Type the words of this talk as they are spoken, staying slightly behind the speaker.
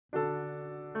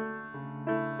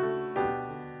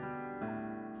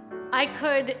I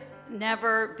could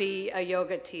never be a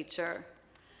yoga teacher.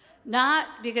 Not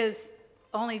because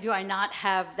only do I not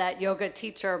have that yoga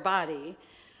teacher body,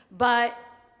 but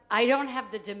I don't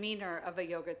have the demeanor of a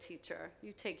yoga teacher.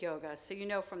 You take yoga, so you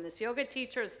know from this. Yoga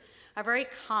teachers are very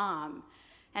calm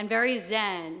and very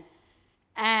zen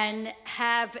and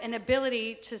have an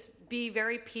ability to be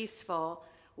very peaceful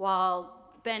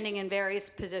while bending in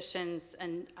various positions,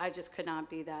 and I just could not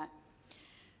be that.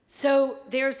 So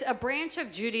there's a branch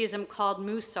of Judaism called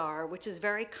Musar, which is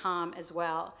very calm as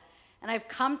well. And I've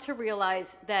come to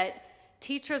realize that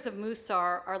teachers of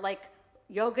Musar are like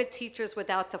yoga teachers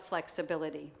without the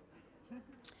flexibility.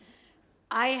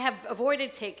 I have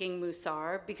avoided taking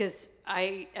Musar because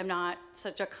I am not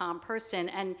such a calm person.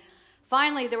 And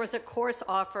finally, there was a course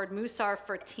offered, Musar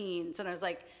for teens. And I was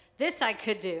like, this I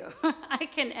could do. I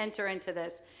can enter into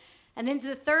this. And into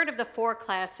the third of the 4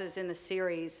 classes in the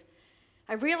series,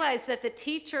 I realized that the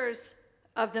teachers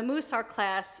of the Musar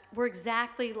class were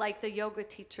exactly like the yoga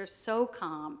teachers, so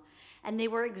calm, and they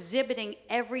were exhibiting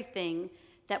everything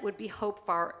that would be hoped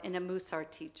for in a Musar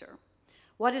teacher.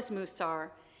 What is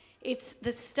Musar? It's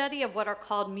the study of what are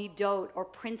called midot, or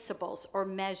principles, or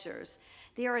measures.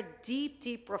 They are a deep,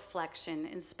 deep reflection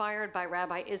inspired by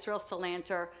Rabbi Israel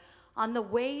Salanter on the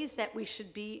ways that we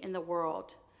should be in the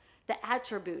world. The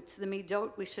attributes, the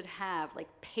midot we should have, like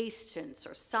patience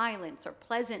or silence or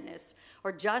pleasantness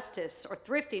or justice or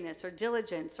thriftiness or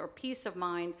diligence or peace of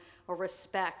mind or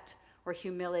respect or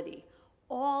humility.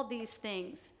 All these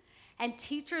things. And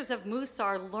teachers of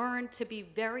Musar learn to be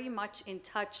very much in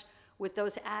touch with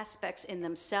those aspects in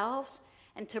themselves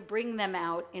and to bring them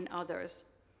out in others.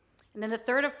 And in the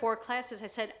third of 4 classes, I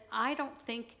said, I don't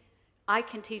think I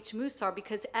can teach Musar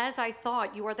because as I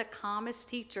thought, you are the calmest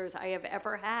teachers I have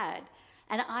ever had.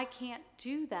 And I can't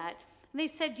do that. And they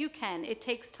said, you can. It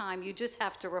takes time. You just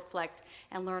have to reflect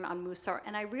and learn on Musar.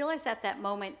 And I realized at that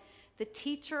moment, the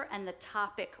teacher and the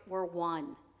topic were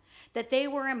one. That they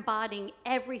were embodying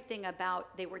everything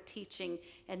about they were teaching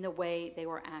and the way they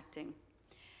were acting.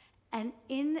 And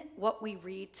in what we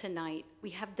read tonight,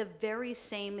 we have the very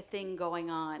same thing going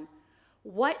on.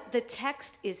 What the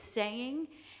text is saying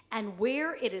and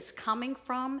where it is coming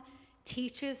from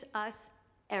teaches us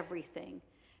everything.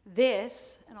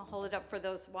 This, and I'll hold it up for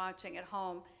those watching at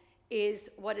home, is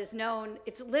what is known,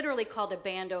 it's literally called a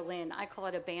bandolin. I call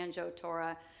it a banjo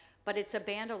Torah, but it's a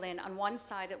bandolin. On one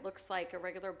side, it looks like a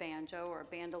regular banjo or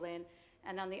a bandolin,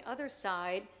 and on the other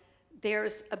side,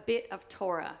 there's a bit of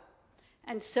Torah.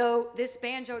 And so this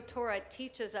banjo Torah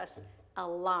teaches us a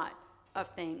lot of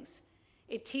things.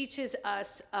 It teaches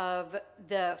us of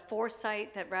the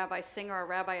foresight that Rabbi Singer, or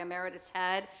Rabbi Emeritus,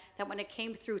 had, that when it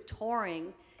came through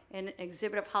touring in an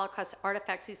exhibit of Holocaust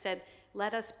artifacts, he said,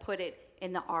 let us put it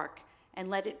in the ark and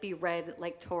let it be read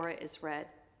like Torah is read.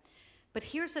 But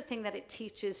here's the thing that it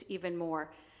teaches even more.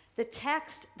 The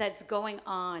text that's going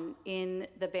on in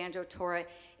the banjo Torah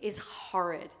is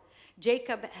horrid.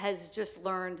 Jacob has just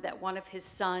learned that one of his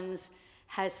sons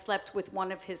has slept with one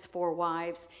of his 4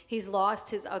 wives. He's lost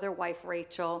his other wife,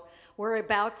 Rachel. We're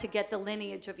about to get the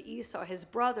lineage of Esau, his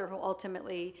brother, who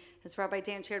ultimately, as Rabbi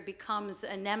Dan shared, becomes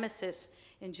a nemesis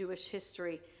in Jewish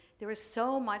history. There is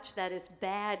so much that is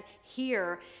bad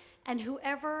here. And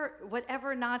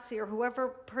whatever Nazi or whoever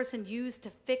person used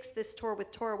to fix this Torah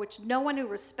with Torah, which no one who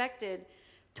respected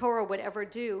Torah would ever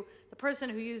do, the person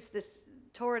who used this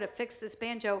Torah to fix this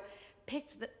banjo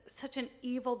picked such an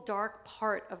evil, dark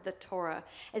part of the Torah,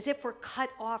 as if we're cut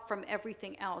off from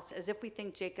everything else, as if we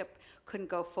think Jacob couldn't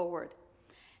go forward.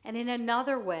 And in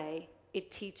another way,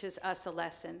 it teaches us a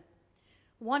lesson.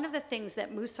 One of the things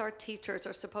that Musar teachers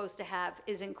are supposed to have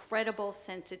is incredible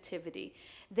sensitivity.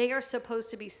 They are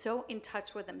supposed to be so in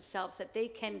touch with themselves that they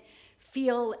can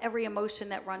feel every emotion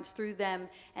that runs through them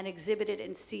and exhibit it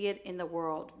and see it in the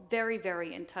world. Very,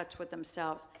 very in touch with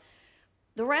themselves.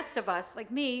 The rest of us, like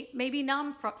me, may be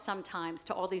numb sometimes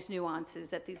to all these nuances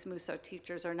that these Musar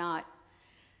teachers are not.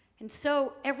 And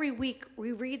so every week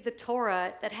we read the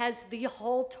Torah that has the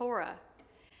whole Torah.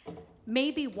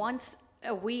 Maybe once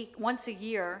a week, once a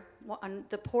year, on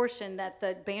the portion that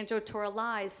the banjo Torah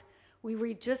lies, we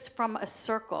read just from a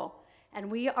circle,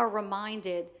 and we are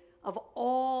reminded of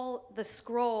all the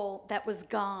scroll that was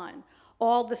gone,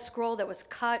 all the scroll that was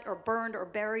cut or burned or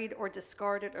buried or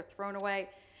discarded or thrown away.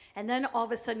 And then all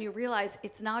of a sudden you realize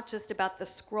it's not just about the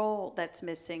scroll that's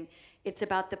missing, it's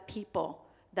about the people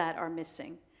that are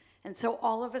missing. And so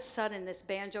all of a sudden this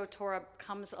banjo Torah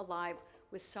comes alive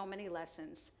with so many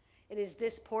lessons. It is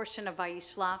this portion of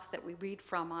Vayishlach that we read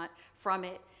from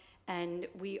it, and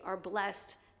we are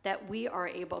blessed that we are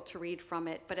able to read from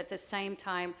it. But at the same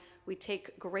time, we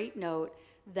take great note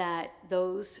that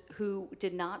those who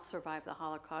did not survive the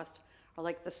Holocaust are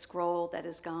like the scroll that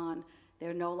is gone.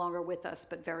 They're no longer with us,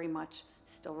 but very much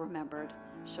still remembered.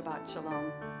 Shabbat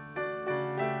Shalom.